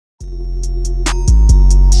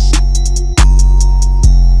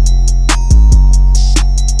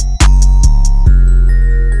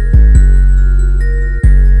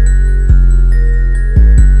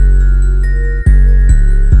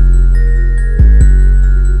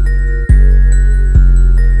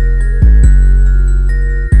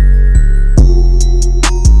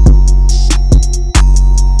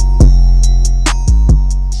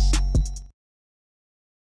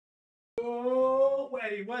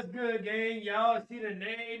what's good, gang? Y'all see the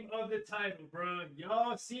name of the title, bro.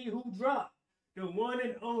 Y'all see who dropped. The one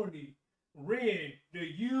and only Ren, the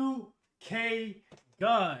UK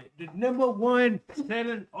God. The #1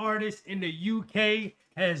 selling artist in the UK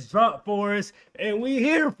has dropped for us, and we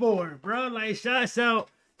here for it, bro. Like, shouts out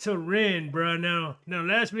to Ren, bro. Now,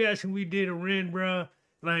 last reaction we did a Ren, bro.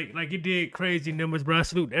 Like it did crazy numbers, bro. I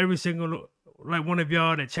salute every single one of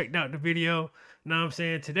y'all that checked out the video. Know what I'm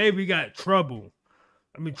saying? Today we got Troubles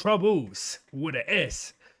with an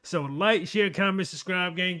S. So like, share, comment,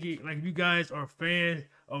 subscribe, gang. Like, if you guys are fans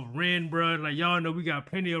of Ren, bro, like, y'all know we got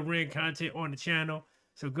plenty of Ren content on the channel.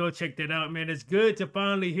 So go check that out, man. It's good to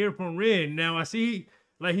finally hear from Ren. Now I see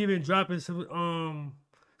like he been dropping some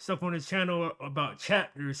stuff on his channel about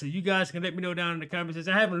chapters. So you guys can let me know down in the comments.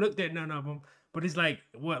 I haven't looked at none of them, but it's like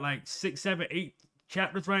what, like 6, 7, 8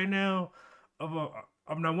 chapters right now of a.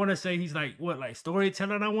 I want to say he's like, what, like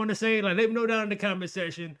storytelling, I want to say. Like, let me know down in the comment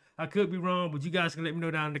section. I could be wrong, but you guys can let me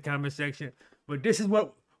know down in the comment section. But this is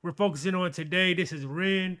what we're focusing on today. This is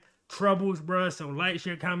Ren, Troubles, bro. So like,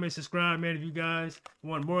 share, comment, subscribe, man. If you guys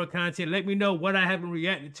want more content, let me know what I haven't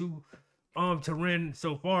reacted to Ren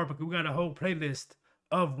so far, because we got a whole playlist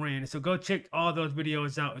of Ren. So go check all those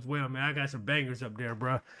videos out as well, man. I got some bangers up there,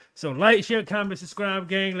 bro. So like, share, comment, subscribe,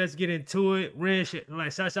 gang. Let's get into it. Ren,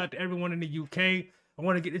 like, shouts out to everyone in the UK. I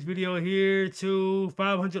want to get this video here to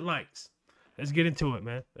 500 likes. Let's get into it,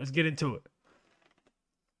 man. Let's get into it.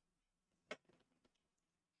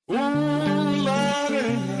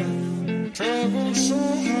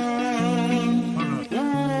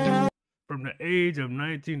 From the age of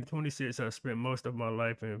 19 to 26, I spent most of my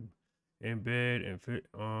life in bed and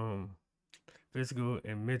physical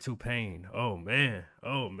and mental pain. Oh man,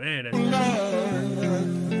 that's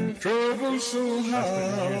trouble so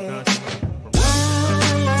hard.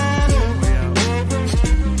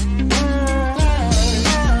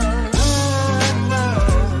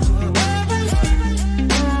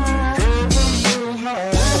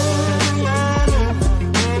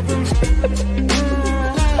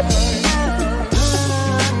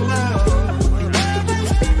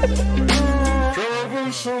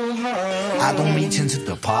 I don't reach into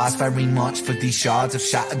the past very much for these shards of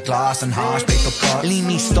shattered glass and harsh paper cuts. Leave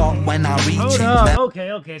me stop when I reach it.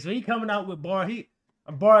 Okay. So he coming out with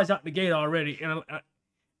bars out the gate already, and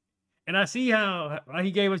I see how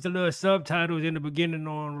he gave us the little subtitles in the beginning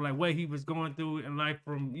on like what he was going through in life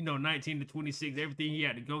from 19 to 26, everything he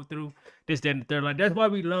had to go through, this, that, and the third. Like, that's why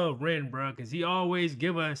we love Ren, bro, because he always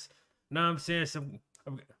give us, know what I'm saying, some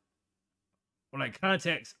like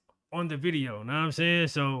context on the video, know what I'm saying?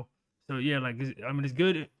 So yeah, like, I mean, it's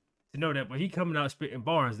good to know that, but he coming out spitting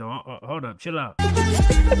bars though. Hold up, chill out.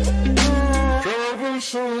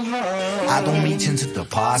 I don't reach into the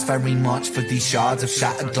past very much for these shards of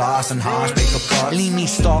shattered glass and harsh paper cuts. Leave me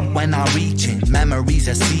stop when I reach in, memories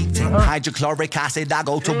are seeped in. Hydrochloric acid, I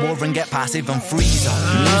go to war and get passive and freeze up.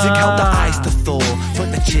 Music help the ice to thaw.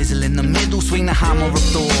 Put the chisel in the middle, swing the hammer of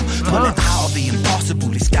Thor. Pull it out of the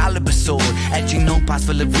impossible, Excalibur sword. Edging notepads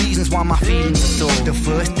full of reasons why my feelings are sore. The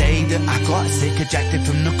first day that I got sick, ejected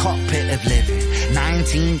from the cockpit of living.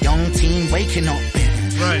 19, young teen, waking up bitter.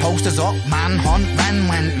 Right. Posters up, manhunt, Ren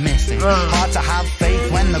went missing. Hard to have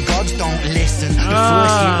faith when the gods don't listen. The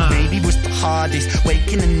first year maybe was the hardest.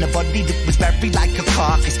 Waking in the body that was buried like a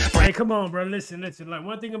carcass. Hey, come on, bro. Listen. Like,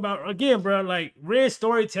 one thing about, again, bro, like, Ren's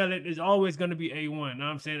storytelling is always going to be A1. Know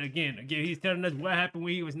what I'm saying? Again, he's telling us what happened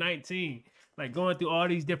when he was 19. Like, going through all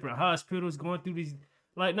these different hospitals, going through these,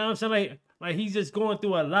 like, know what I'm saying? Like he's just going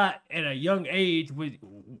through a lot at a young age,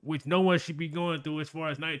 which no one should be going through as far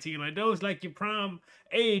as 19. Like, those like your prime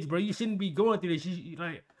age, bro. You shouldn't be going through this.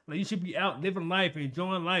 Like you should be out living life,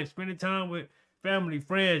 enjoying life, spending time with family,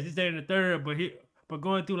 friends, this, that, and the third. But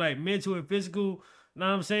going through like mental and physical, know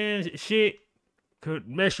what I'm saying, shit could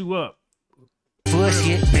mess you up. First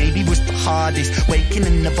hit maybe was the hardest. Waking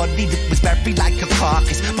in the body that was buried like a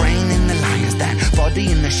carcass. Brain in the lion's den,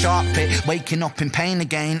 body in the shark pit. Waking up in pain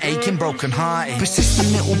again, aching, broken hearted.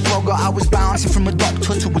 Persistent little blogger, I was bouncing from a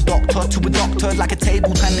doctor to a doctor to a doctor, like a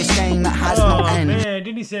table tennis game that has no end. Man,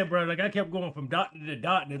 then he said, bro, like, I kept going from doctor to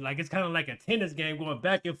doctor. Like, it's kind of like a tennis game going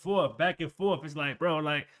back and forth, back and forth. It's like, bro,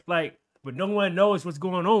 like, but no one knows what's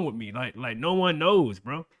going on with me. Like no one knows,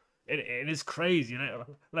 bro. And it's crazy.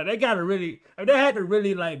 Like, they gotta really, they had to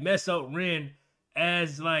really like mess up Ren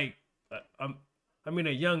as like, I mean,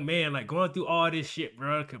 a young man, like going through all this shit,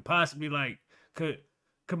 bro, could possibly like, could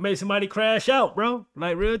could make somebody crash out, bro.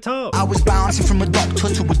 Like, real talk. I was bouncing from a doctor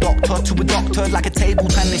to a doctor to a doctor, like a table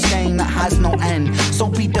tennis game that has no end. So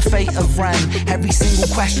be the fate of Ren. Every single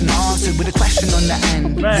question answered with a question on the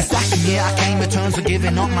end. Right. The second year I came to terms with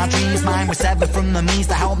giving up my dreams. Mine was severed from the means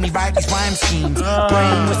that helped me write these rhyme schemes.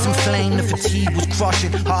 Brain was inflamed, the fatigue was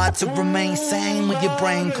crushing. Hard to remain sane with your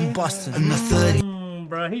brain combusting. And the third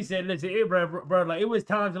Bro, he said, listen, bro, like, it was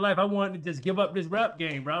times in life I wanted to just give up this rap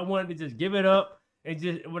game, bro. I wanted to just give it up and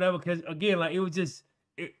just whatever, because again, like, it was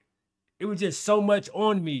just so much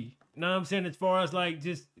on me. You know what I'm saying? As far as like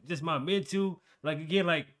just my mental, like, again,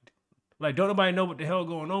 like don't nobody know what the hell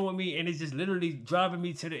going on with me, and it's just literally driving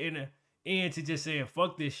me to the inner end to just saying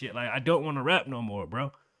fuck this shit. Like, I don't want to rap no more,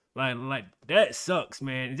 bro. Like that sucks,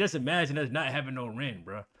 man. And just imagine us not having no Ren,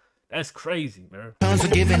 bro. That's crazy, man. Terms for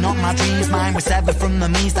giving up my dreams. Mine was severed from the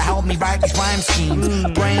means that helped me write these rhyme schemes.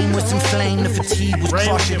 Brain was inflamed, the fatigue was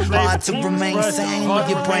crushing. Hard to remain sane with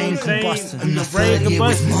your brain combusting. And the third year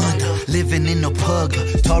was murder, living in a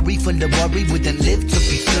purgatory full of worry. Wouldn't live to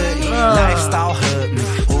be 30. Lifestyle hurt me.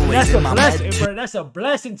 Always in my bed. Bro. That's a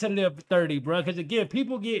blessing to live 30, bro. Because again,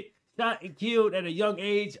 people get shot and killed at a young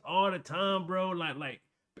age all the time, bro. Like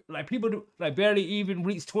people do, like, barely even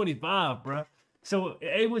reach 25, bro. So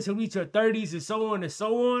able to reach your 30s and so on and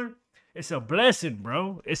so on, it's a blessing,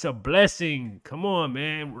 bro. It's a blessing. Come on,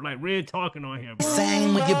 man. Like, Red talking on here, bro.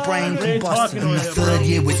 Same with your brain combusting. And the third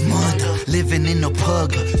year was murder, living in a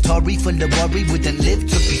purgatory full of worry. Wouldn't live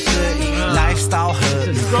to be 30. Lifestyle hurt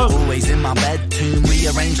me. Always in my bedroom,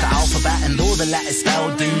 rearrange the alphabet and all the letters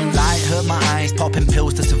spell doom. Light hurt my eyes, popping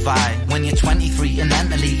pills to survive. When you're 23 and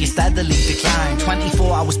mentally you steadily decline.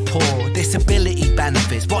 24 I was poor, disability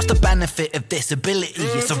benefits. What's the benefit of disability?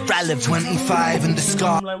 It's irrelevant. 25 and the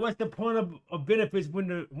scar. I'm like, what's the point of benefits when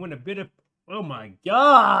the benefit? Oh my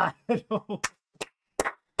God.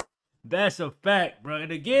 That's a fact, bro.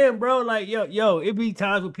 And again, bro, like, yo, it be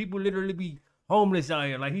times when people literally be homeless out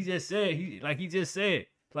here. Like he just said,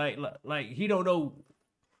 like he don't know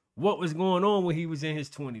what was going on when he was in his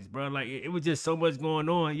 20s, bro. Like, it was just so much going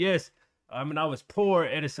on. Yes, I mean, I was poor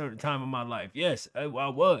at a certain time in my life. Yes, I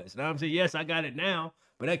was. Now I'm saying, yes, I got it now,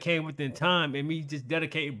 but that came within time and me just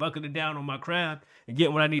dedicating, buckling down on my craft and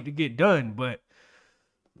getting what I need to get done. But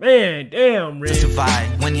man, damn, Red.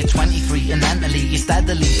 Survive. When you're 23 and mentally you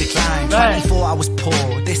steadily decline. 24 I was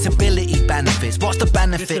poor, disability benefits. What's the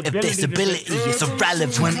benefit of disability? It's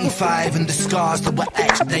irrelevant. 25 and the scars that were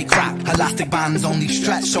etched, they crack. Elastic bands only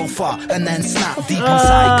stretch so far and then snap. Deep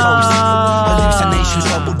inside coast, hallucinations,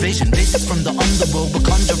 troubled vision. Visits from the underworld were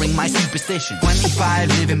conjuring my superstition. 25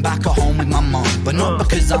 living back at home with my mom, but not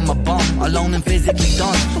because I'm a bum, alone and physically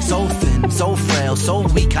done. So thin, so frail, so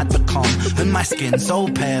weak I'd become, and my skin so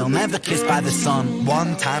pale, never kissed by the sun.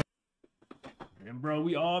 One time. And bro,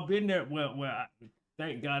 we all been there. Well,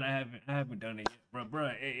 thank God I haven't done it yet,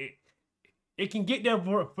 bro. It can get there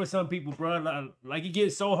for some people, bro. Like it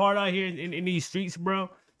gets so hard out here in these streets, bro,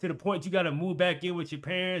 to the point you gotta move back in with your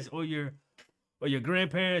parents or your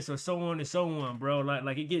grandparents or so on and so on, bro.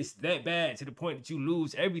 Like it gets that bad to the point that you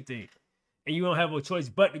lose everything, and you don't have a choice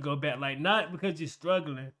but to go back. Like, not because you're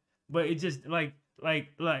struggling, but it just like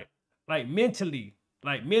mentally.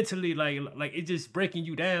 Like it just breaking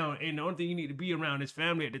you down, and the only thing you need to be around is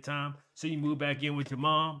family at the time. So you move back in with your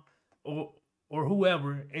mom or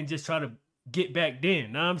whoever, and just try to get back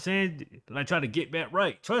then. Know what I'm saying? Like, try to get back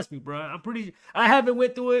right. Trust me, bro. I haven't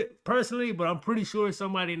went through it personally, but I'm pretty sure it's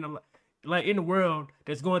somebody in the world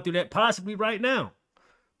that's going through that possibly right now.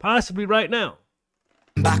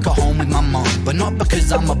 Back at home with my mom, but not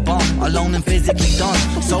because I'm a bum, alone and physically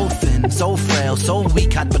done. So thin, so frail, so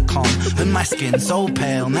weak I'd become, and my skin so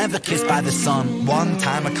pale, never kissed by the sun. One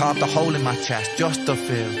time I carved a hole in my chest just to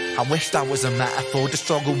feel. I wish that was a metaphor, the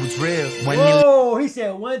struggle was real. Whoa, he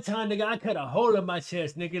said one time, nigga, I cut a hole in my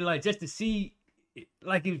chest, nigga, like, just to see,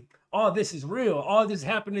 like, if all this is real, all this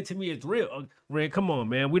happening to me is real. Red, come on,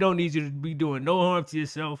 man, we don't need you to be doing no harm to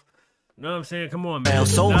yourself. You know what I'm saying? Come on, man.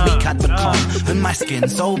 So weak I'd become, and my skin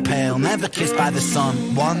so pale, never kissed by the sun.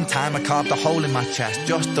 One time I carved a hole in my chest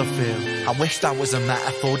just to feel. I wish that was a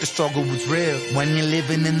metaphor, the struggle was real. When you're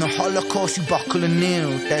living in the Holocaust, you buckle and kneel.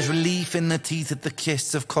 There's relief in the teeth of the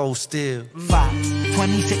kiss of cold steel. Fact,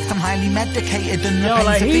 26, I'm highly medicated, and yo,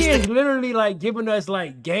 like, he is literally like giving us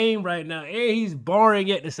like game right now, and he's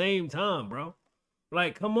barring at the same time, bro.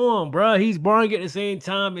 Like, come on, bro. He's barring at the same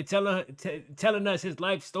time and telling us his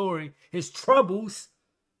life story, his troubles.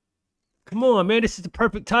 Come on, man. This is the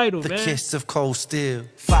perfect title, The man. kiss of cold steel.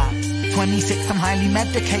 Fact. 26, I'm highly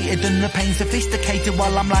medicated and the pain sophisticated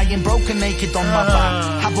while I'm lying broken naked on my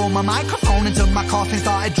back. Have all my microphone until my coffin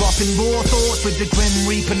started dropping raw thoughts with the grim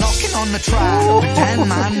reaper knocking on the track. But then,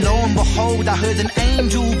 man, lo and behold, I heard an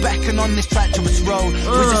angel beckon on this treacherous road.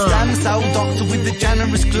 Was a stem cell doctor with a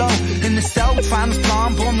generous glow. In the cell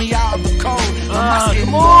transplant, pulled me out of the cold. And my skin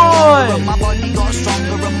burned and my body got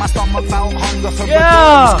stronger and my stomach felt hunger for a door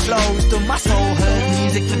was closed. And my soul heard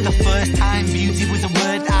music for the first time. Beauty was a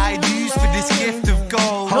word I'd use for this gift of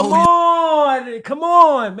gold. Come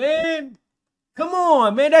on, man. Come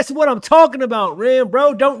on, man. That's what I'm talking about, Ren,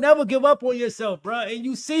 bro. Don't never give up on yourself, bro. And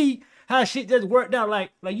you see how shit just worked out.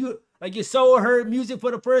 Like your soul heard music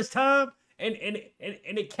for the first time, and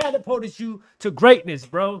it catapulted you to greatness,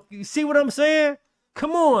 bro. You see what I'm saying?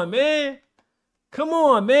 Come on, man. Come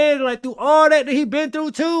on, man. Like through all that he been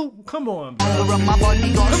through too. Come on, bro. My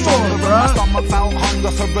body got stronger and my stomach felt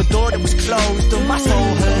hunger for a door that was closed. And my soul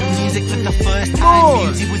heard music for the first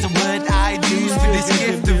time. Beauty was a word I'd use for this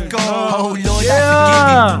gift of gold. Oh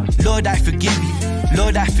Lord, I forgive you.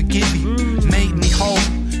 Lord, I forgive you. Lord, I forgive you. Make me whole.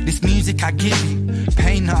 This music I give you.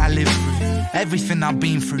 Pain that I live through. Everything I've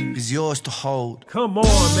been through is yours to hold. Come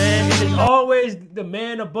on, man. And it's always the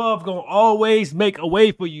man above gonna always make a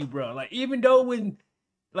way for you, bro. Like, even though when,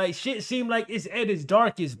 like, shit seem like it's at its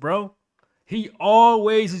darkest, bro, he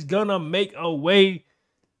always is gonna make a way,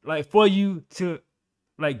 like, for you to,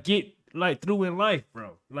 like, get, like, through in life,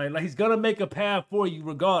 bro. Like he's gonna make a path for you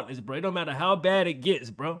regardless, bro. It don't matter how bad it gets,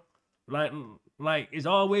 bro. Like, it's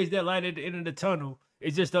always that light at the end of the tunnel.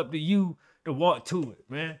 It's just up to you to walk to it,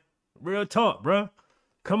 man. Real talk, bro.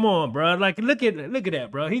 Come on, bro. Like, look at that,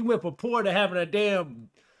 bro. He went from poor to having a damn,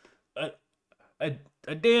 a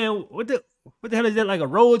damn, what the hell is that? Like a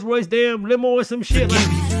Rolls Royce damn limo or some shit?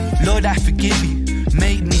 Lord, I forgive you.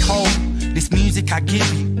 Make me whole. This music I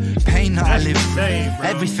give you. Pain that I live through.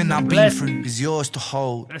 Everything I've been through is yours to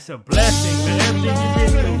hold. That's a blessing, man. Everything you've been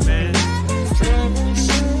through, man.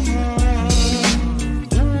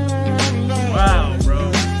 Wow, bro.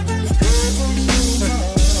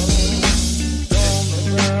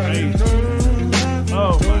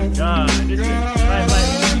 Oh my God, this is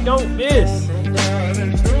like we don't miss.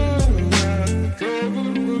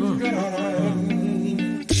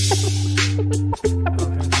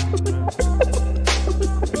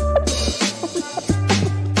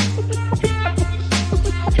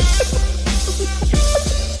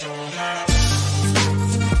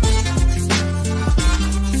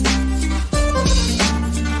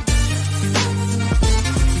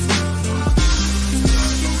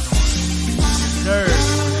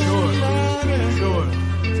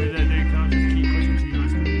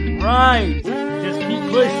 Right. Just keep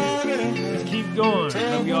pushing. Just keep going.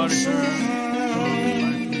 Love y'all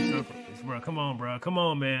to bro. Come on, bro. Come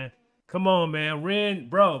on, man. Come on, man. Ren,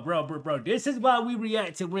 bro. This is why we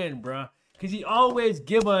react to Ren, bro. Because he always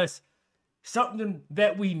give us something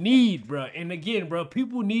that we need, bro. And again, bro,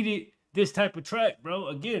 people needed this type of track, bro.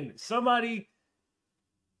 Again, somebody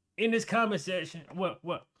in this comment section,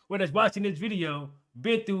 that's watching this video,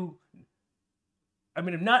 been through, I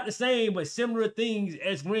mean, if not the same, but similar things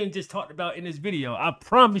as Ren just talked about in this video. I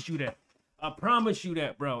promise you that. I promise you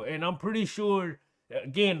that, bro. And I'm pretty sure,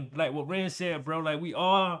 again, like what Ren said, bro, like we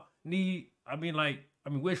all need,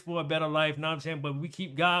 wish for a better life, know what I'm saying? But we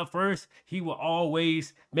keep God first, he will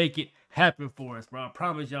always make it happen for us, bro. I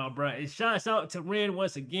promise y'all, bro. And shouts out to Ren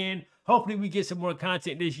once again. Hopefully we get some more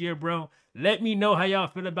content this year, bro. Let me know how y'all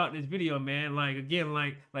feel about this video, man. Like, again,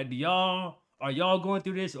 like do y'all... Are y'all going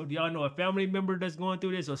through this, or do y'all know a family member that's going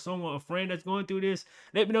through this, or someone, a friend that's going through this?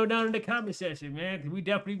 Let me know down in the comment section, man. Because we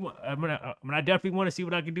definitely want. I definitely want to see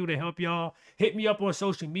what I can do to help y'all. Hit me up on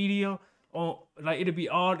social media. It'll be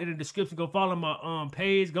all in the description. Go follow my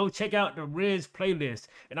page. Go check out the Ren's playlist.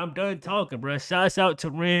 And I'm done talking, bro. Shouts out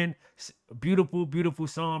to Ren. Beautiful, beautiful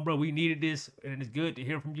song, bro. We needed this, and it's good to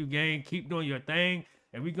hear from you, gang. Keep doing your thing,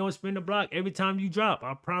 and we gonna spin the block every time you drop.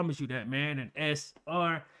 I promise you that, man. And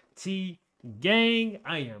SRT. Gang,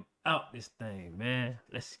 I am out this thing, man.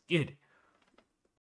 Let's get it.